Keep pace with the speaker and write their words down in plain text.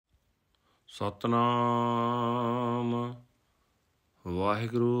ਸਤਨਾਮ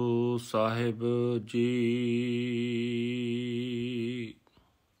ਵਾਹਿਗੁਰੂ ਸਾਹਿਬ ਜੀ।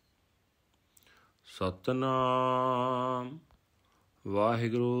 ਸਤਨਾਮ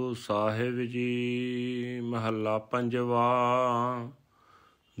ਵਾਹਿਗੁਰੂ ਸਾਹਿਬ ਜੀ। ਮਹੱਲਾ ਪੰਜਵਾ।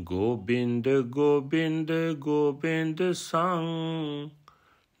 ਗੋਬਿੰਦ ਗੋਬਿੰਦ ਗੋਬਿੰਦ ਸੰਗ,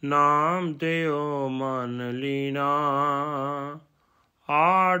 ਨਾਮ ਦਿਓ ਮਨ ਲੀਨਾ।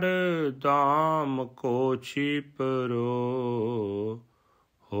 ਆੜ ਦਾਮ ਕੋ ਛਿਪਰੋ,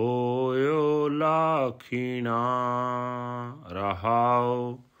 ਹੋਇਓ ਲਾਖੀਣਾ।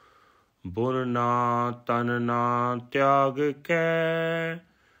 ਰਹਾਉ ਬੁਨ ਨਾ ਤਨ ਨਾ ਤਿਆਗ ਕੈ,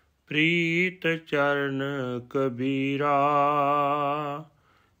 ਪ੍ਰੀਤ ਚਰਨ ਕਬੀਰਾ।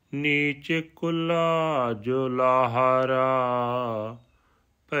 ਨੀਚ ਕੁਲਾ ਜੋ ਲਾਹਾਰਾ,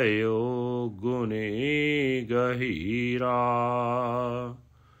 ਭਇਓ ਗੁਣੀ ਗਹੀਰਾ।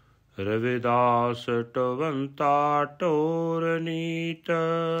 ਰਵਿਦਾਸ ਟਵੰਤਾ ਟੋਰ ਨੀਤ,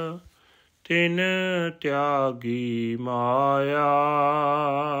 ਤਿਨ ਤਿਆਗੀ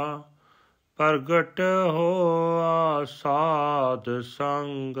ਮਾਇਆ। ਪਰਗਟ ਹੋਆ ਸਾਧ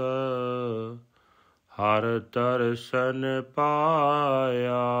ਸੰਗ, ਹਰ ਦਰਸਨ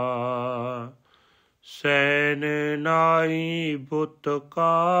ਪਾਇਆ। ਸੈਨ ਨਾਈ ਬੁੱਤ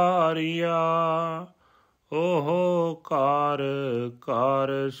ਕਾਰਿਆ, ਓਹ ਕਾਰ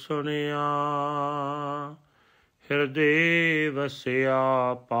ਕਾਰ ਸੁਣਿਆ। ਹਿਰਦੇ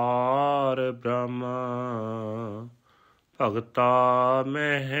ਵਸਿਆ ਪਾਰ ਬ੍ਰਹਮ, ਭਗਤਾ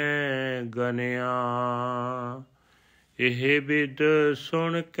ਮਹਿ ਗਨਿਆ। ਇਹ ਬਿਦ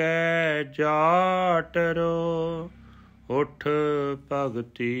ਸੁਣ ਕੇ ਜਾਟਰੋ, ਉਠ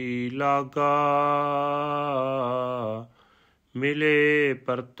ਭਗਤੀ ਲਾਗਾ। ਮਿਲੇ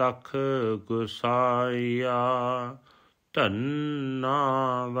ਪ੍ਰਤੱਖ ਗੁਸਾਈਆ,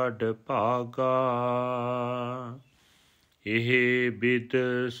 ਧੰਨਾ ਵਡ ਭਾਗਾ। ਇਹ ਬਿਦ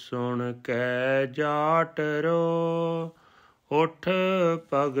ਸੁਣ ਕੇ ਜਾਟਰੋ, ਉਠ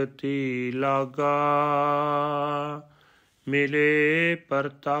ਭਗਤੀ ਲਾਗਾ। ਮਿਲੇ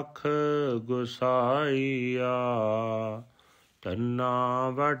ਪ੍ਰਤੱਖ ਗੁਸਾਈਆ, ਧੰਨਾ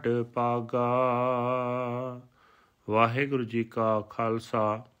ਵਡ ਭਾਗਾ। ਵਾਹਿਗੁਰੂ ਜੀ ਕਾ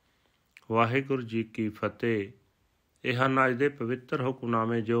ਖਾਲਸਾ, ਵਾਹਿਗੁਰੂ ਜੀ ਕੀ ਫਤਿਹ। ਇਹ ਹਨ ਅੱਜ ਦੇ ਪਵਿੱਤਰ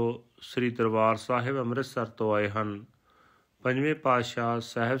ਹੁਕਮਨਾਮੇ ਜੋ ਸ੍ਰੀ ਦਰਬਾਰ ਸਾਹਿਬ ਅੰਮ੍ਰਿਤਸਰ ਤੋਂ ਆਏ ਹਨ। ਪੰਜਵੇਂ ਪਾਤਸ਼ਾਹ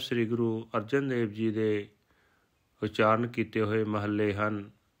ਸਾਹਿਬ ਸ੍ਰੀ ਗੁਰੂ ਅਰਜਨ ਦੇਵ ਜੀ ਦੇ ਉਚਾਰਨ ਕੀਤੇ ਹੋਏ ਮਹੱਲੇ ਹਨ।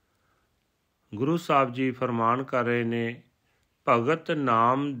 ਗੁਰੂ ਸਾਹਿਬ ਜੀ ਫਰਮਾਨ ਕਰ ਰਹੇ ਨੇ, ਭਗਤ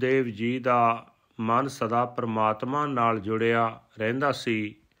ਨਾਮਦੇਵ ਜੀ ਦਾ ਮਨ ਸਦਾ ਪਰਮਾਤਮਾ ਨਾਲ ਜੁੜਿਆ ਰਹਿੰਦਾ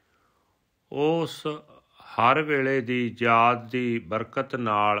ਸੀ। ਉਸ ਹਰ ਵੇਲੇ ਦੀ ਯਾਦ ਦੀ ਬਰਕਤ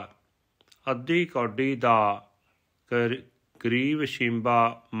ਨਾਲ ਅੱਧੀ ਕੌਡੀ ਦਾ ਗਰੀਬ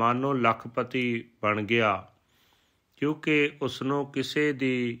ਸ਼ਿੰਬਾ ਮਾਨੋ ਲਖਪਤੀ ਬਣ ਗਿਆ, ਕਿਉਂਕਿ ਉਸਨੂੰ ਕਿਸੇ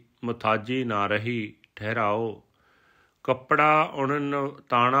ਦੀ ਮੁਥਾਜੀ ਨਾ ਰਹੀ। ਠਹਿਰਾਓ। ਕੱਪੜਾ ਉਣਨ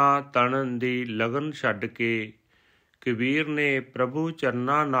ਤਾਣਾ ਤਣਨ ਦੀ ਲਗਨ ਛੱਡ ਕੇ ਕਬੀਰ ਨੇ ਪ੍ਰਭੂ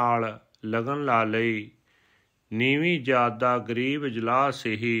ਚਰਨਾਂ ਨਾਲ ਲਗਨ ਲਾ ਲਈ। ਨੀਵੀਂ ਜਾਤ ਦਾ ਗਰੀਬ ਜਲਾਸ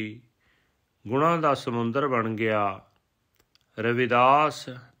ਹੀ ਗੁਣਾਂ ਦਾ ਸਮੁੰਦਰ ਬਣ ਗਿਆ। ਰਵਿਦਾਸ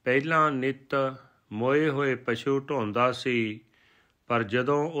ਪਹਿਲਾਂ ਨਿੱਤ ਮੋਏ ਹੋਏ ਪਸ਼ੂ ਢੋਂਦਾ ਸੀ, ਪਰ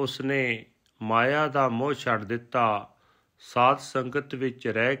ਜਦੋਂ ਉਸਨੇ ਮਾਇਆ ਦਾ ਮੋਹ ਛੱਡ ਦਿੱਤਾ, ਸਾਧ ਸੰਗਤ ਵਿੱਚ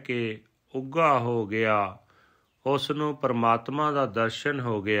ਰਹਿ ਕੇ ਉੱਘਾ ਹੋ ਗਿਆ। ਉਸ ਨੂੰ ਪਰਮਾਤਮਾ ਦਾ ਦਰਸ਼ਨ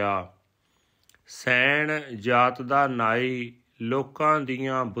ਹੋ ਗਿਆ। ਸੈਣ ਜਾਤ ਦਾ ਨਾਈ ਲੋਕਾਂ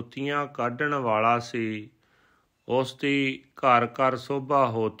ਦੀਆਂ ਬੁੱਤੀਆਂ ਕੱਢਣ ਵਾਲਾ ਸੀ। ਉਸ ਦੀ ਘਰ ਘਰ ਸੋਭਾ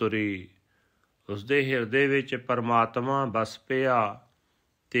ਹੋ ਤੁਰੀ। ਉਸਦੇ ਹਿਰਦੇ ਵਿੱਚ ਪਰਮਾਤਮਾ ਵਸ ਪਿਆ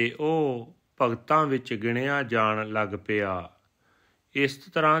ਤੇ ਉਹ ਭਗਤਾਂ ਵਿੱਚ ਗਿਣਿਆ ਜਾਣ ਲੱਗ ਪਿਆ। ਇਸ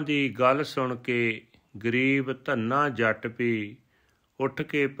ਤਰ੍ਹਾਂ ਦੀ ਗੱਲ ਸੁਣ ਕੇ ਗਰੀਬ ਧੰਨਾ ਜੱਟ ਵੀ ਉੱਠ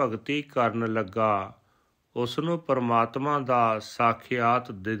ਕੇ ਭਗਤੀ ਕਰਨ ਲੱਗਾ। ਉਸਨੂੰ ਪਰਮਾਤਮਾ ਦਾ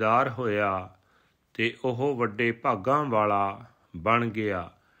ਸਾਖਿਆਤ ਦੀਦਾਰ ਹੋਇਆ ਤੇ ਉਹ ਵੱਡੇ ਭਾਗਾਂ ਵਾਲਾ ਬਣ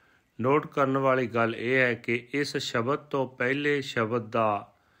ਗਿਆ। ਨੋਟ ਕਰਨ ਵਾਲੀ ਗੱਲ ਇਹ ਹੈ ਕਿ ਇਸ ਸ਼ਬਦ ਤੋਂ ਪਹਿਲੇ ਸ਼ਬਦ ਦਾ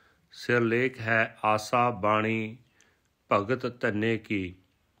ਸਿਰਲੇਖ ਹੈ, ਆਸਾ ਬਾਣੀ ਭਗਤ ਧੰਨੇ ਕੀ।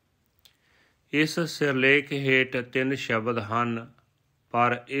 ਇਸ ਸਿਰਲੇਖ ਹੇਠ 3 ਸ਼ਬਦ ਹਨ,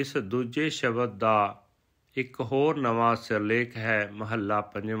 ਪਰ ਇਸ ਦੂਜੇ ਸ਼ਬਦ ਦਾ ਇੱਕ ਹੋਰ ਨਵਾਂ ਸਿਰਲੇਖ ਹੈ, ਮਹੱਲਾ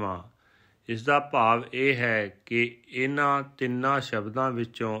ਪੰਜਵਾਂ। ਇਸ ਦਾ ਭਾਵ ਇਹ ਹੈ ਕਿ ਇਹਨਾਂ 3 ਸ਼ਬਦਾਂ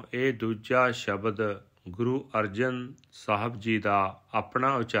ਵਿੱਚੋਂ ਇਹ ਦੂਜਾ ਸ਼ਬਦ ਗੁਰੂ ਅਰਜਨ ਸਾਹਿਬ ਜੀ ਦਾ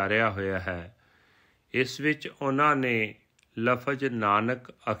ਆਪਣਾ ਉਚਾਰਿਆ ਹੋਇਆ ਹੈ। ਇਸ ਵਿੱਚ ਉਹਨਾਂ ਨੇ ਲਫ਼ਜ਼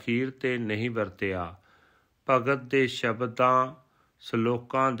ਨਾਨਕ ਅਖੀਰ 'ਤੇ ਨਹੀਂ ਵਰਤਿਆ। ਭਗਤ ਦੇ ਸ਼ਬਦਾਂ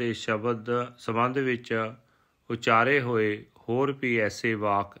ਸਲੋਕਾਂ ਦੇ ਸੰਬੰਧ ਵਿੱਚ ਉਚਾਰੇ ਹੋਏ ਹੋਰ ਵੀ ਐਸੇ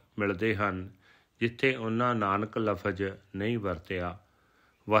ਵਾਕ ਮਿਲਦੇ ਹਨ ਜਿੱਥੇ ਉਹਨਾਂ ਨਾਨਕ ਲਫ਼ਜ਼ ਨਹੀਂ ਵਰਤਿਆ।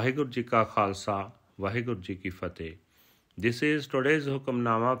 ਵਾਹਿਗੁਰੂ ਜੀ ਕਾ ਖਾਲਸਾ, ਵਾਹਿਗੁਰੂ ਜੀ ਕੀ ਫਤਿਹ। This is today's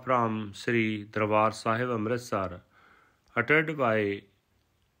Hukamnama from Sri Darbar Sahib Amritsar, uttered by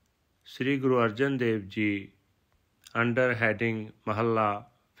Sri Guru Arjan Dev Ji under heading Mahalla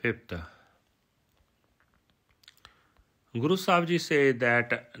 5th. Guru Sahib Ji say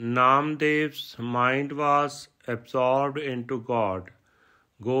that Namdev's mind was absorbed into God.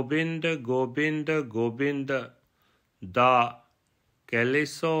 Gobind, Gobind, Gobind, the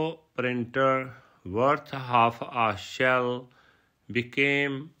Calico printer, worth half a shell,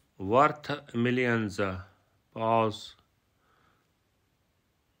 became worth millions. Pause.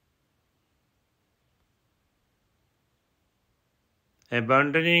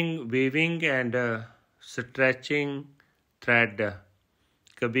 Abandoning weaving and stretching thread,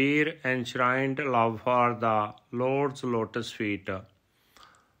 Kabir enshrined love for the Lord's lotus feet.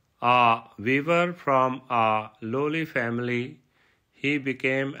 A weaver from a lowly family, he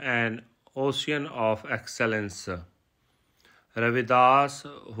became an ocean of excellence. Ravidas,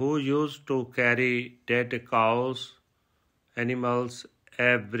 who used to carry dead cows, animals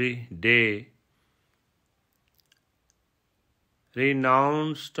every day,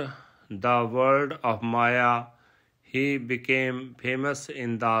 renounced the world of Maya. He became famous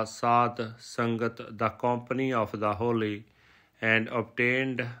in the Sadh Sangat, the company of the holy, and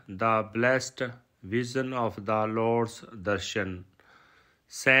obtained the blessed vision of the Lord's darshan.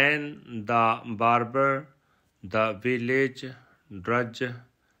 Sen the barber, the village drudge,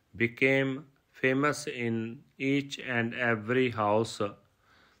 became famous in each and every house.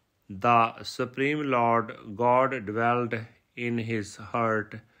 The Supreme Lord God dwelled in his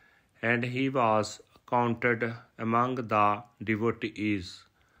heart, and he was counted among the devotees.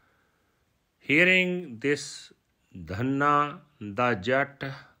 Hearing this, Dhanna the Jat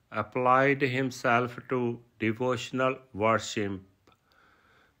applied himself to devotional worship.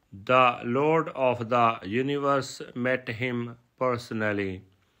 The Lord of the universe met him personally.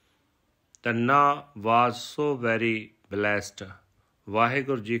 Dhanna was so very blessed.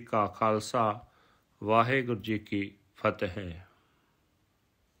 Vaheguru ji ka Khalsa, Vaheguru ji ki Fateh.